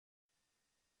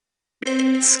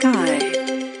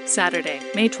Sky. Saturday,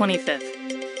 May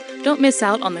 25th. Don't miss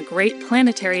out on the great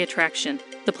planetary attraction,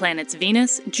 the planets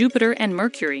Venus, Jupiter, and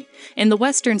Mercury, in the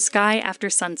western sky after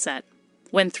sunset.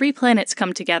 When 3 planets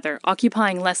come together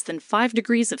occupying less than 5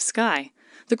 degrees of sky,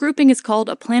 the grouping is called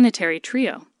a planetary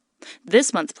trio.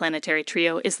 This month's planetary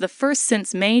trio is the first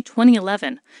since May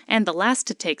 2011 and the last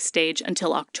to take stage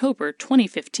until October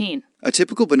 2015. A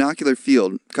typical binocular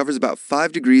field covers about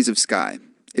 5 degrees of sky.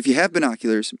 If you have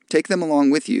binoculars, take them along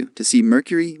with you to see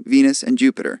Mercury, Venus, and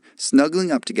Jupiter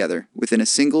snuggling up together within a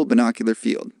single binocular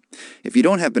field. If you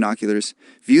don't have binoculars,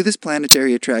 view this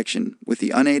planetary attraction with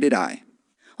the unaided eye.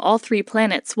 All 3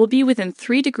 planets will be within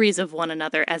 3 degrees of one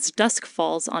another as dusk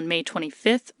falls on May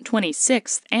 25th,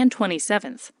 26th, and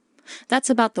 27th. That's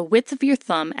about the width of your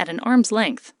thumb at an arm's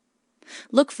length.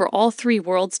 Look for all 3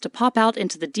 worlds to pop out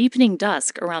into the deepening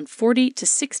dusk around 40 to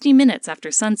 60 minutes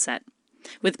after sunset.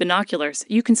 With binoculars,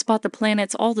 you can spot the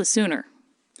planets all the sooner.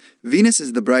 Venus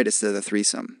is the brightest of the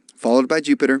threesome, followed by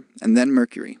Jupiter and then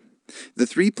Mercury. The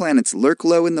 3 planets lurk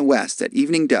low in the west at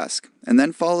evening dusk and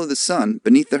then follow the sun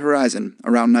beneath the horizon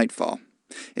around nightfall.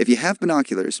 If you have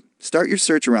binoculars, start your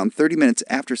search around 30 minutes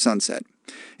after sunset.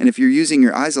 And if you're using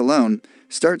your eyes alone,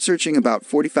 start searching about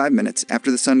 45 minutes after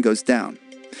the sun goes down.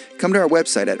 Come to our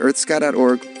website at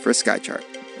earthsky.org for a sky chart.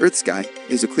 EarthSky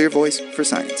is a clear voice for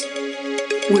science.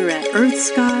 We're at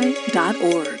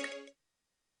earthsky.org.